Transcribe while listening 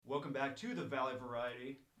welcome back to the Valley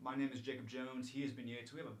Variety. My name is Jacob Jones. He is Ben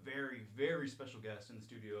Yates. We have a very, very special guest in the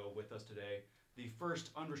studio with us today. The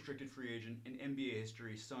first unrestricted free agent in NBA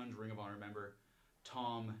history, Suns Ring of Honor member,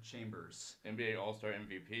 Tom Chambers. NBA All-Star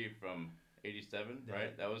MVP from 87,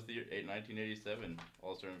 right? That was the 1987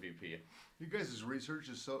 All-Star MVP. You guys' research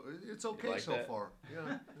is it's okay like so that? far.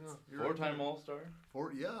 Yeah. Four-time All-Star?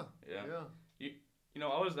 Yeah. You know,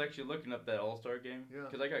 I was actually looking up that All-Star game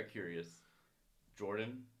because I got curious.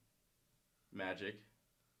 Jordan, Magic,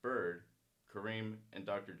 Bird, Kareem, and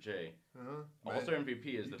Dr. J. All-Star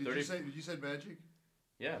MVP is the 30th. Did you say Magic?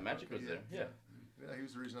 Yeah, Magic was there. Yeah. Yeah, he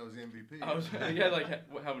was the reason I was the MVP. He had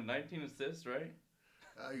how 19 assists, right?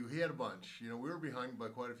 He had a bunch. You know, we were behind by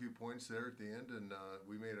quite a few points there at the end, and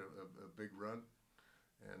we made a big run.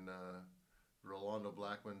 And Rolando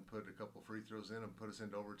Blackman put a couple free throws in and put us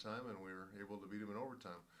into overtime, and we were able to beat him in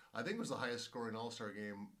overtime. I think it was the highest scoring All-Star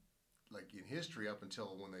game like in history up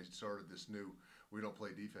until when they started this new we don't play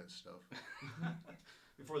defense stuff.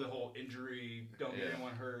 Before the whole injury, don't get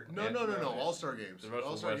anyone hurt. No. All-Star games.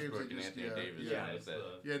 All-Star games and Anthony Davis.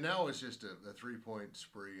 Now it's just a 3-point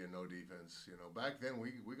spree and no defense. You know, back then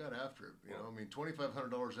we got after it. You know, I mean,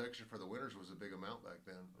 $2,500 extra for the winners was a big amount back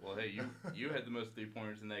then. Well, hey, you had the most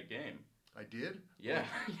 3-pointers in that game. I did? Yeah.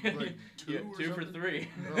 Like two for three.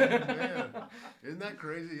 Oh, man. Isn't that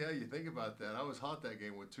crazy? Yeah, you think about that. I was hot that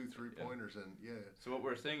game with 2 3-pointers, and So what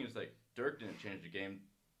we're saying is, like, Dirk didn't change the game.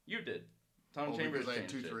 You did. Tom Chambers because I had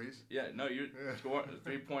changed 2 threes? Yeah, no, you score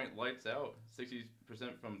 3-point lights out, 60%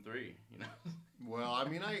 from 3, you know. Well, I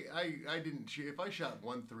mean, I didn't if I shot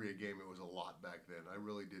 1 3 a game, it was a lot back then. I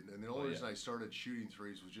really didn't. And the only reason I started shooting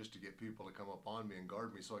threes was just to get people to come up on me and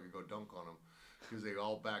guard me so I could go dunk on them. Because they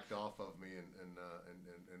all backed off of me and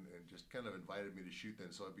just kind of invited me to shoot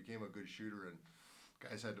then. So I became a good shooter, and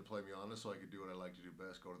guys had to play me honest so I could do what I like to do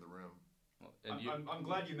best, go to the rim. Well, I'm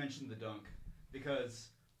glad you mentioned the dunk, because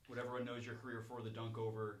what everyone knows your career for, the dunk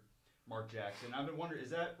over Mark Jackson. I've been wondering,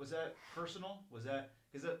 was that personal?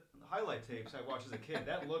 Because that highlight tapes I watched as a kid,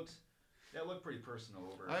 that looked pretty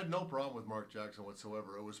personal over. I had no problem with Mark Jackson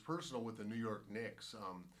whatsoever. It was personal with the New York Knicks.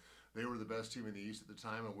 They were the best team in the East at the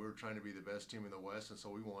time, and we were trying to be the best team in the West, and so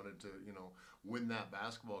we wanted to, win that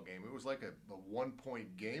basketball game. It was like a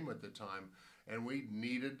 1-point game at the time, and we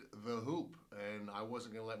needed the hoop, and I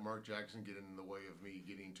wasn't going to let Mark Jackson get in the way of me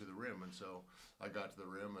getting to the rim, and so I got to the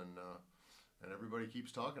rim, and everybody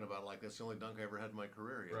keeps talking about it like that's the only dunk I ever had in my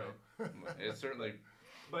career, you know? It's certainly...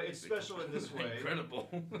 But it's special in this way. Incredible.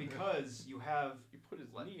 Because you put his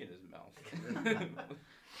knee in his mouth.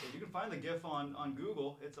 You can find the GIF on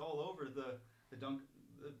Google. It's all over the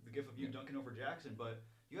GIF of you dunking over Jackson. But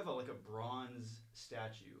you have a bronze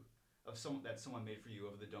statue of someone made for you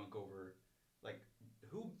of the dunk over. Like,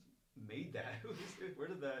 who made that? Where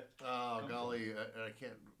did that? Oh golly, I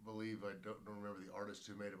can't believe I don't remember the artist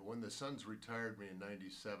who made it. But when the Suns retired me in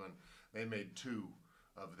 '97, they made 2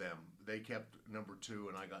 of them. They kept number 2,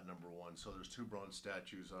 and I got number 1. So there's 2 bronze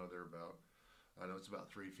statues out there I know it's about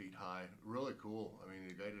 3 feet high. Really cool. I mean,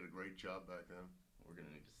 the guy did a great job back then. We're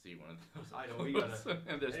gonna need to see one of those. I know we gotta.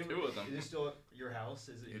 And there's 2 of them. Is it still at your house?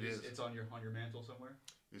 Is it? It is. It's on your mantle somewhere.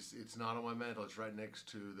 It's not on my mantle. It's right next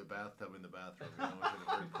to the bathtub in the bathroom. It's in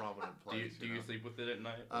a very prominent place. Do you sleep with it at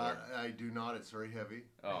night? I do not. It's very heavy.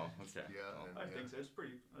 Oh, okay. Yeah. I think so. It's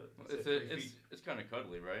pretty. It's kind of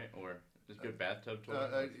cuddly, right? Or it's a good bathtub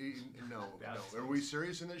toy? No. Are we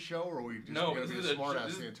serious in this show, or are we just going to be a smart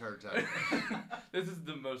ass the entire time? This is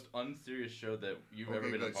the most unserious show that you've ever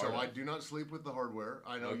been a part of. So I do not sleep with the hardware.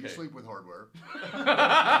 I know you sleep with hardware.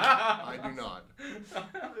 I do not.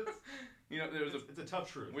 It's a tough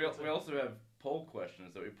truth. We also have poll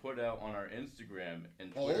questions that we put out on our Instagram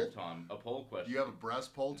and Twitter, Tom. A poll question. Do you have a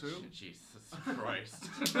breast poll too? Jesus Christ.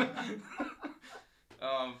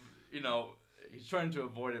 He's trying to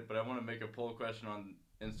avoid it, but I want to make a poll question on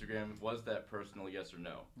Instagram. Was that personal, yes or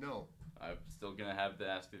no? No. I'm still going to have to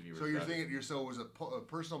ask the viewers. So you're thinking, so it was a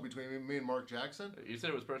personal between me and Mark Jackson? You said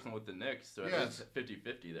it was personal with the Knicks, so it's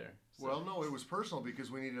 50-50 there. So. Well, no, it was personal because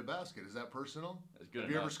we needed a basket. Is that personal? That's good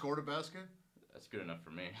Have enough. You ever scored a basket? That's good enough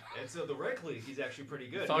for me. And so the rec league, he's actually pretty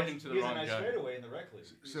good. Talking to the wrong guy. He's a nice straightaway in the rec league.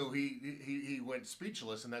 So he went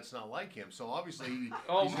speechless, and that's not like him. So obviously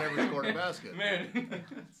he's never scored a basket. Man.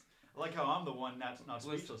 I like how I'm the one that's not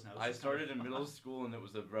speechless now. I started in middle school, and it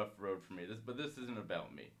was a rough road for me. But this isn't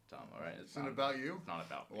about me, Tom. All right, it's not about you. It's not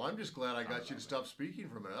about me. Well, I'm just glad I got you to stop speaking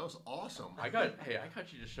for a minute. That was awesome. I got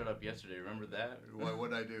you to shut up yesterday. Remember that?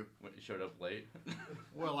 What did I do? When you showed up late.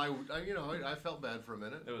 Well, I felt bad for a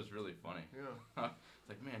minute. It was really funny. Yeah. It's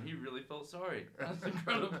like, man, he really felt sorry. That's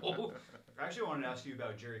incredible. I actually wanted to ask you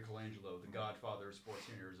about Jerry Colangelo, the godfather of sports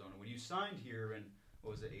here in Arizona. When you signed here, and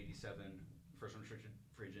what was it, 87, first unrestricted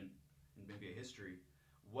free agent in NBA history.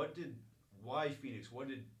 Why Phoenix? What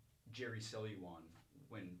did Jerry sell you on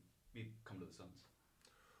when we come to the Suns?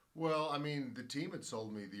 Well, I mean, the team had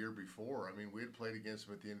sold me the year before. I mean, we had played against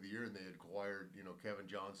them at the end of the year, and they had acquired, Kevin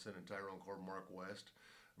Johnson and Tyrone Corbin, Mark West.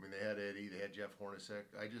 I mean, they had Eddie, they had Jeff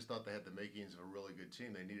Hornacek. I just thought they had the makings of a really good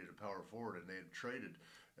team. They needed a power forward, and they had traded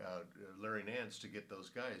Larry Nance to get those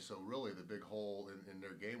guys. So really, the big hole in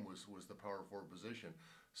their game was the power forward position.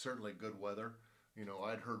 Certainly good weather.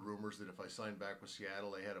 I'd heard rumors that if I signed back with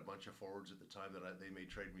Seattle, they had a bunch of forwards at the time that they may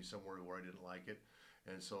trade me somewhere where I didn't like it.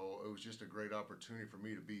 And so it was just a great opportunity for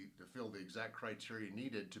me to fill the exact criteria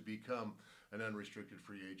needed to become an unrestricted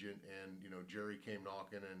free agent. And Jerry came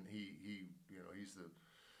knocking, and he's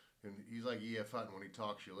like E.F. Hutton. When he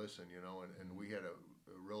talks, you listen. And we had a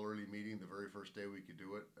real early meeting the very first day we could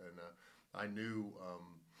do it. And I knew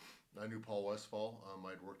Paul Westphal.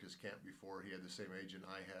 I'd worked his camp before. He had the same agent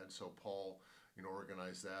I had, so Paul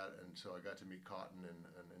organized that. And so I got to meet Cotton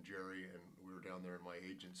and Jerry, and we were down there in my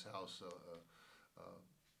agent's house.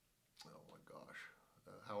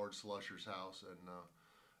 Howard Slusher's house, and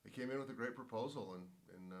they came in with a great proposal, and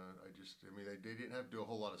they didn't have to do a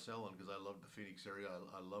whole lot of selling because I loved the Phoenix area.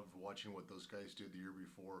 I loved watching what those guys did the year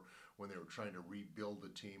before when they were trying to rebuild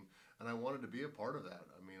the team, and I wanted to be a part of that.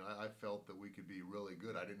 I mean, I felt that we could be really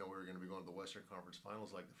good. I didn't know we were going to be going to the Western Conference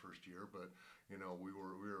Finals like the first year, but we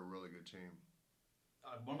were a really good team.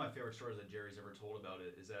 One of my favorite stories that Jerry's ever told about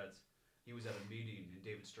it is that he was at a meeting and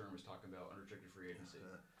David Stern was talking about unrestricted free agency.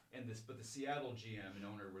 But the Seattle GM and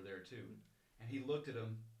owner were there too. And he looked at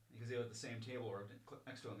him because they were at the same table or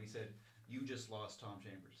next to him. He said, "You just lost Tom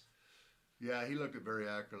Chambers." Yeah, he looked it very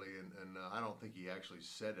accurately, and I don't think he actually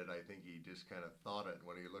said it. I think he just kind of thought it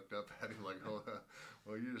when he looked up at him like, "Oh,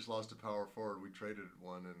 well, you just lost a power forward. We traded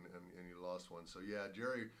one, and you lost one." So yeah,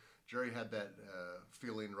 Jerry had that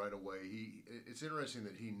feeling right away. It's interesting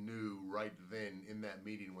that he knew right then in that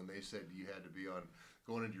meeting when they said you had to be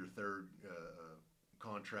going into your third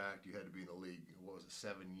contract, you had to be in the league. What was it,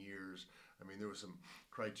 7 years? I mean, there was some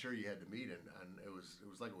criteria you had to meet, and it was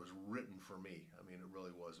like it was written for me. I mean, it really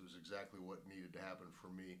was. It was exactly what needed to happen for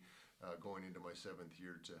me going into my 7th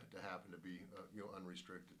year to happen to be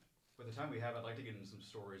unrestricted. By the time we have, I'd like to get into some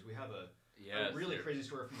stories. We have a really crazy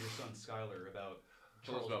story from your son Skylar about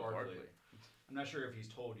Charles Barkley. I'm not sure if he's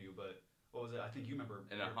told you, but what was it? I think you remember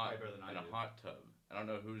better than I do. In a hot tub. I don't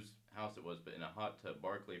know whose house it was, but in a hot tub,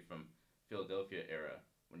 Barkley from Philadelphia era,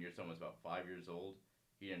 when your son was about 5 years old,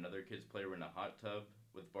 he and another kid's player were in a hot tub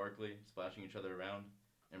with Barkley, splashing each other around,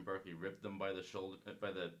 and Barkley ripped them by the shoulder,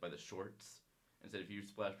 by the shorts, and said, "If you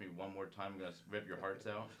splash me one more time, I'm gonna rip your hearts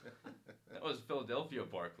out." That was Philadelphia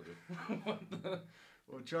Barkley.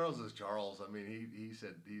 Well, Charles is Charles. I mean, he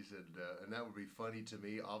said, and that would be funny to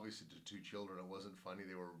me. Obviously, to 2 children, it wasn't funny.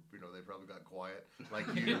 They were, they probably got quiet, like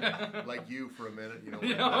you, like you for a minute.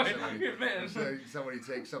 Somebody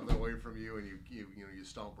takes something away from you, and you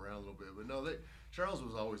stomp around a little bit. But no, Charles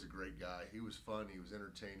was always a great guy. He was fun. He was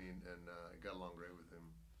entertaining, and got along great with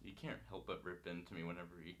him. You can't help but rip into me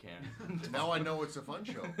whenever you can. Now I know it's a fun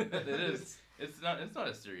show. It is. It's not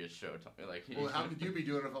a serious show. Well, how could you be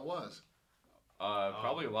doing it if it was?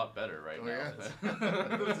 Probably a lot better right now.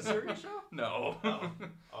 Yeah. It was a serious show? No.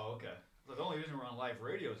 Oh, okay. So the only reason we're on live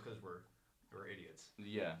radio is because we're idiots.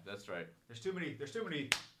 Yeah, that's right. There's too many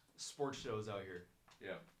sports shows out here.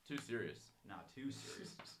 Yeah, too serious. Not too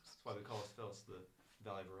serious. That's why we call us the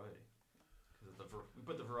Valley Variety. We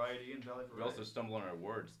put the variety in Valley Variety. We also stumble on our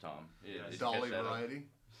words, Tom. Dolly Variety?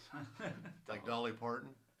 Like Dolly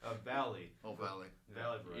Parton? Valley. Oh, Valley.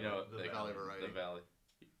 Valley Variety. The Valley Variety. The Valley.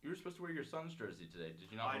 You were supposed to wear your son's jersey today. Did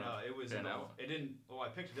you not? I know it was. It didn't. Well, I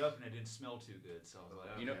picked it up and it didn't smell too good. So I was like,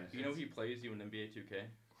 okay. You know he plays you in NBA 2K.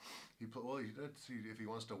 Let's see if he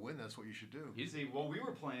wants to win. That's what you should do. We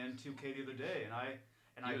were playing 2K the other day, and I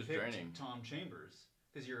picked draining. Tom Chambers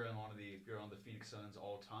because you're on the Phoenix Suns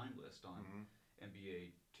all-time list on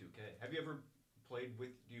NBA 2K. Have you ever played with?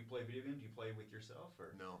 Do you play video games? Do you play with yourself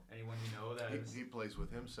or no? Anyone you know that he plays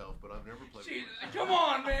with himself, but I've never played. Come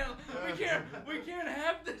on, man! We can't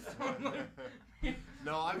have this one.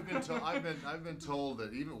 No, I've been told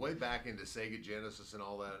that even way back into Sega Genesis and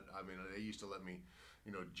all that. I mean, they used to let me,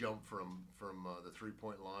 jump from the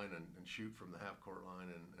 3-point line and shoot from the half-court line,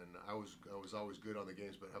 and I was always good on the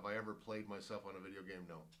games. But have I ever played myself on a video game?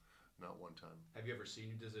 No. Not one time. Have you ever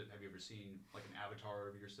seen like an avatar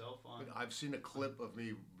of yourself on? I've seen a clip of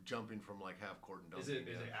me jumping from like half court and dunking. Is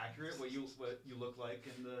it accurate what you look like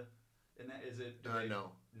in that? Is it?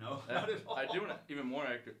 No. No, not at all. I do even more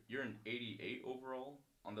accurate. You're an 88 overall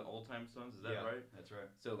on the all-time Suns. Is that right? That's right.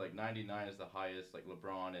 So like 99 is the highest, like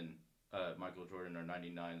LeBron and Michael Jordan are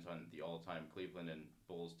 99s on the all-time Cleveland and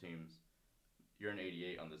Bulls teams. You're an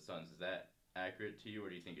 88 on the Suns. Is that accurate to you, or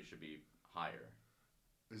do you think it should be higher?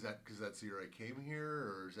 Is that because that's the year I came here,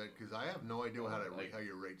 or is that because I have no idea how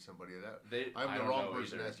you rate somebody? I'm the wrong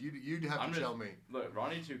person to ask. You'd have to tell me. Look,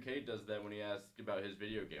 Ronnie 2K does that when he asks about his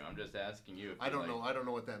video game. I'm just asking you. I don't know. I don't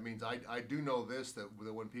know what that means. I do know this that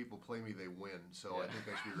when people play me, they win. So I think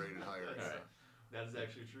I should be rated higher. That is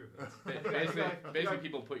actually true. Basically,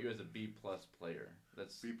 people put you as a B+ player.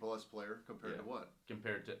 That's B+ player compared to what?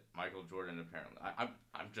 Compared to Michael Jordan, apparently.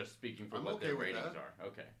 I'm just speaking for what their ratings are.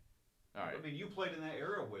 Okay. All right. I mean, you played in that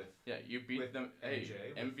era with. Yeah, you beat them. Hey,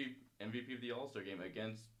 MJ, MVP of the All-Star game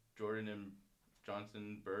against Jordan and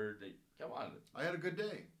Johnson, Bird. Come on. I had a good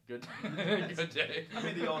day. Good day. I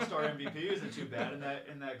mean, the All-Star MVP isn't too bad in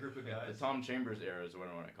that group of guys. The Tom Chambers era is what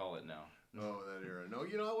I want to call it now. Oh, that era. No,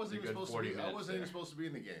 I wasn't even supposed to be. I wasn't even supposed to be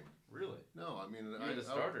in the game. Really? No, I mean, you're the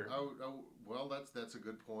starter. Well, that's a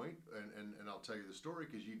good point, and I'll tell you the story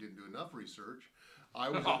because you didn't do enough research. I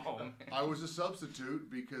was a substitute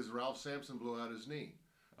because Ralph Sampson blew out his knee,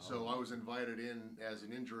 so I was invited in as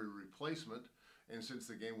an injury replacement. And since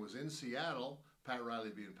the game was in Seattle, Pat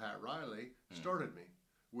Riley being Pat Riley started me,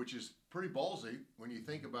 which is pretty ballsy when you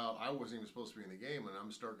think about I wasn't even supposed to be in the game, and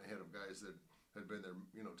I'm starting ahead of guys that had been there,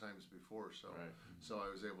 times before. So, so I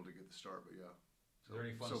was able to get the start. But yeah. So, is there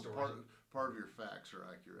any fun stories? Part of your facts are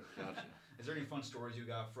accurate. Gotcha. Is there any fun stories you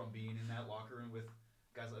got from being in that locker room with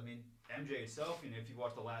guys? I mean, MJ itself. If you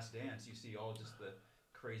watch The Last Dance, you see all just the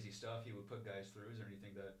crazy stuff he would put guys through. Is there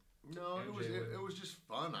anything that? No, it was just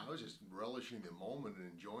fun. I was just relishing the moment and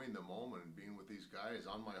enjoying the moment and being with these guys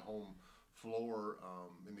on my home floor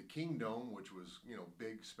in the Kingdome, which was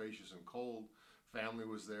big, spacious, and cold. Family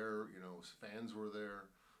was there, fans were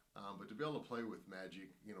there, but to be able to play with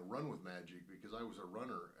Magic, run with Magic, because I was a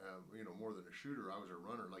runner, more than a shooter. I was a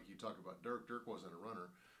runner. Like you talk about Dirk. Dirk wasn't a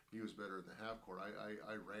runner. He was better in the half court.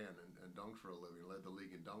 I ran and dunked for a living. Led the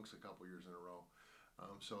league in dunks a couple years in a row.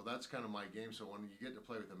 So that's kind of my game. So when you get to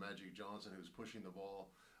play with a Magic Johnson who's pushing the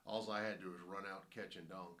ball, all I had to do was run out, catch,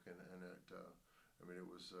 and dunk, and it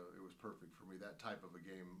was perfect for me. That type of a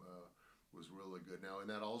game was really good. Now in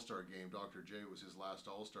that All-Star game, Dr. J was his last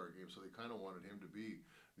All-Star game, so they kind of wanted him to be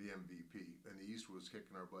the MVP. And the East was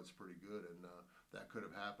kicking our butts pretty good, and that could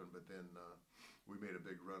have happened. But then we made a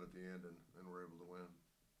big run at the end and were able to win.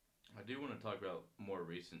 I do want to talk about more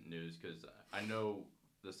recent news because I know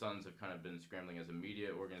the Suns have kind of been scrambling as a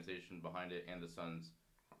media organization behind it, and the Suns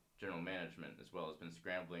general management as well has been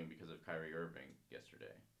scrambling because of Kyrie Irving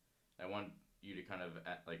yesterday. I want you to kind of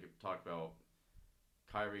talk about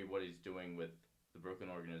Kyrie, what he's doing with the Brooklyn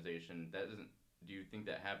organization. Do you think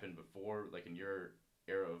that happened before? Like in your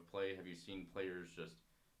era of play, have you seen players just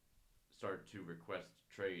start to request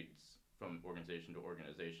trades from organization to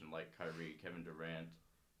organization like Kyrie, Kevin Durant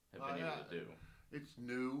have been able to do? It's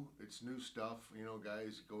new. It's new stuff.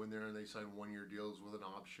 Guys go in there and they sign one-year deals with an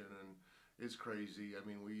option, and it's crazy. I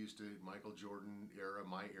mean, we used to, Michael Jordan era,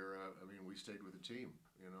 my era, we stayed with the team,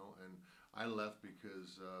 and I left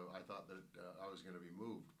because I thought that I was going to be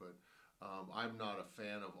moved. But I'm not a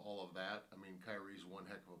fan of all of that. I mean, Kyrie's one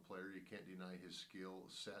heck of a player. You can't deny his skill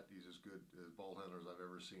set. He's as good as ball handler as I've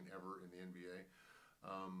ever seen ever in the NBA.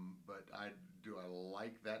 But I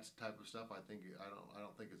like that type of stuff. I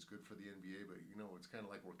don't think it's good for the NBA. But it's kind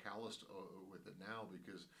of like we're calloused with it now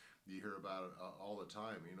because you hear about it all the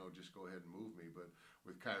time. Just go ahead and move me. But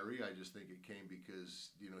with Kyrie, I just think it came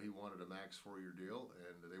because he wanted a max 4-year deal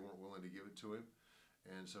and they weren't willing to give it to him,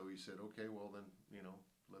 and so he said, okay, well then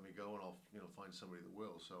let me go and I'll find somebody that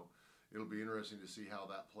will. So it'll be interesting to see how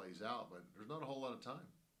that plays out. But there's not a whole lot of time.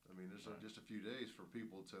 I mean, there's just a few days for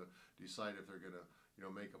people to decide if they're gonna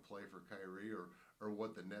make a play for Kyrie or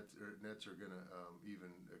what the Nets are gonna even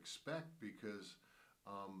expect, because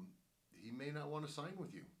he may not want to sign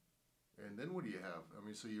with you. And then what do you have? I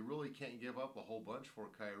mean, so you really can't give up a whole bunch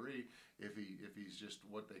for Kyrie if he's just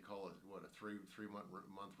what they call a three-month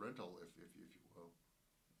rental, if you will.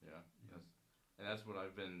 Yeah, yes. And that's what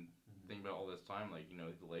I've been thinking about all this time. Like,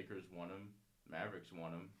 the Lakers want him, Mavericks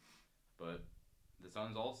want him, but the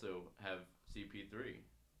Suns also have CP3,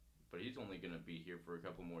 but he's only going to be here for a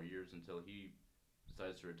couple more years until he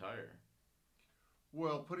decides to retire.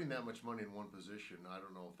 Well, putting that much money in one position, I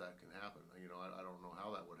don't know if that can happen. I don't know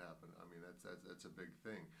how that would happen. I mean, that's a big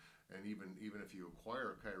thing. And even if you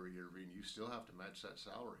acquire Kyrie Irving, you still have to match that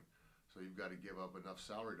salary. So you've got to give up enough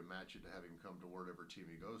salary to match it to have him come to whatever team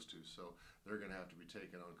he goes to. So they're going to have to be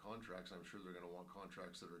taken on contracts. I'm sure they're going to want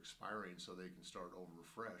contracts that are expiring so they can start over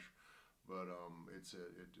fresh. But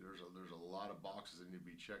there's a lot of boxes that need to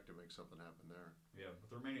be checked to make something happen there. Yeah, with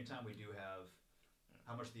the remaining time we do have,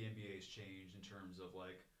 how much the NBA has changed in terms of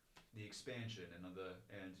like the expansion and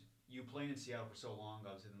you playing in Seattle for so long,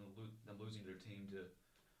 obviously them losing their team to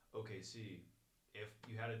OKC. If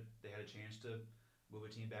they had a chance to move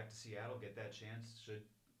a team back to Seattle, get that chance, should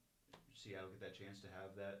Seattle get that chance to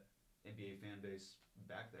have that NBA fan base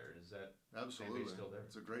back there? Is that absolutely fan base still there?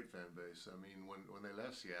 It's a great fan base. I mean, when they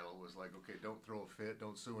left Seattle, it was like, okay, don't throw a fit,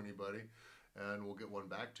 don't sue anybody, and we'll get one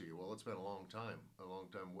back to you. Well, it's been a long time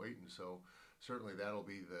waiting. So certainly that'll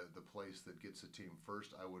be the place that gets a team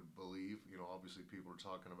first, I would believe. You know, obviously people are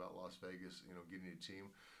talking about Las Vegas, you know, getting a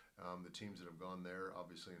team. The teams that have gone there,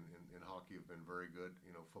 obviously in hockey, have been very good.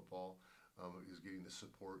 You know, football is getting the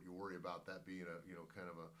support. You worry about that being a, you know, kind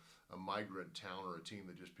of a migrant town or a team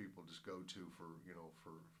that just people just go to for, you know,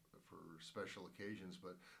 for special occasions.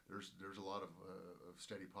 But there's a lot of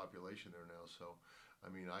steady population there now. So, I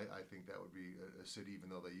mean, I think that would be a city, even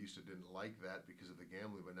though they used to didn't like that because of the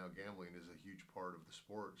gambling, but now gambling is a huge part of the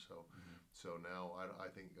sport. So, so now I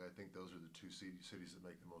think those are the two cities that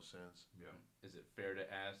make the most sense. Yeah. Is it fair to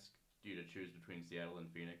ask you to choose between Seattle and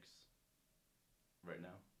Phoenix right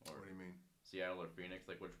now? Or what do you mean? Seattle or Phoenix?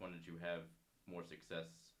 Like, which one did you have more success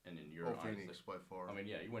in your eyes? Phoenix, like, by far. I mean,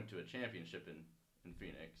 yeah, you went to a championship in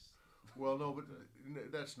Phoenix. Well, no, but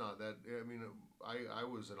that's not that. I mean, I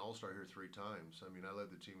was an All-Star here 3 times. I mean, I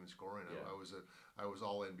led the team in scoring. Yeah. I was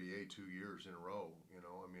All NBA 2 years in a row. You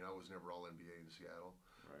know, I mean, I was never All NBA in Seattle.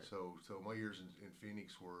 Right. So my years in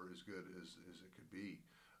Phoenix were as good as it could be.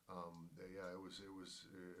 Yeah, it was.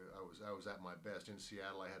 I was at my best in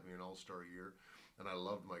Seattle. I had me an All-Star year, and I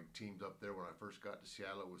loved my teams up there. When I first got to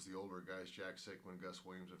Seattle, it was the older guys: Jack Sickman, Gus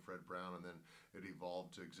Williams, and Fred Brown, and then it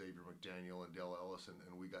evolved to Xavier McDaniel and Dell Ellis, and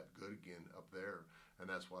we got good again up there, and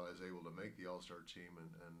that's why I was able to make the All-Star team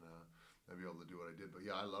and be able to do what I did. But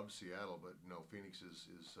yeah, I loved Seattle, but no, Phoenix is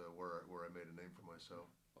where I made a name for myself.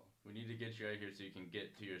 We need to get you out here so you can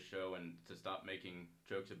get to your show and to stop making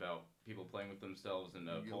jokes about people playing with themselves and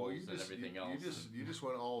polls and everything else. You just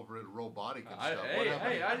went all robotic and stuff.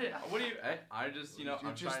 I just, you know,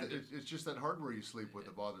 it's just that hardware you sleep with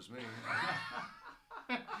that bothers me.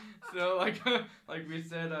 So like we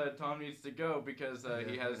said, Tom needs to go because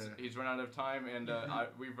he's run out of time and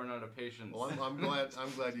we've run out of patience. Well, I'm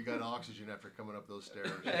glad you got oxygen after coming up those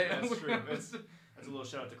stairs. Hey, that's true. That's a little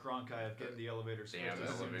shout out to Cronkite of getting the elevator as soon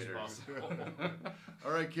as possible.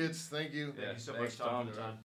 All right, kids. Thank you. Thank you so much, Tom, for the time.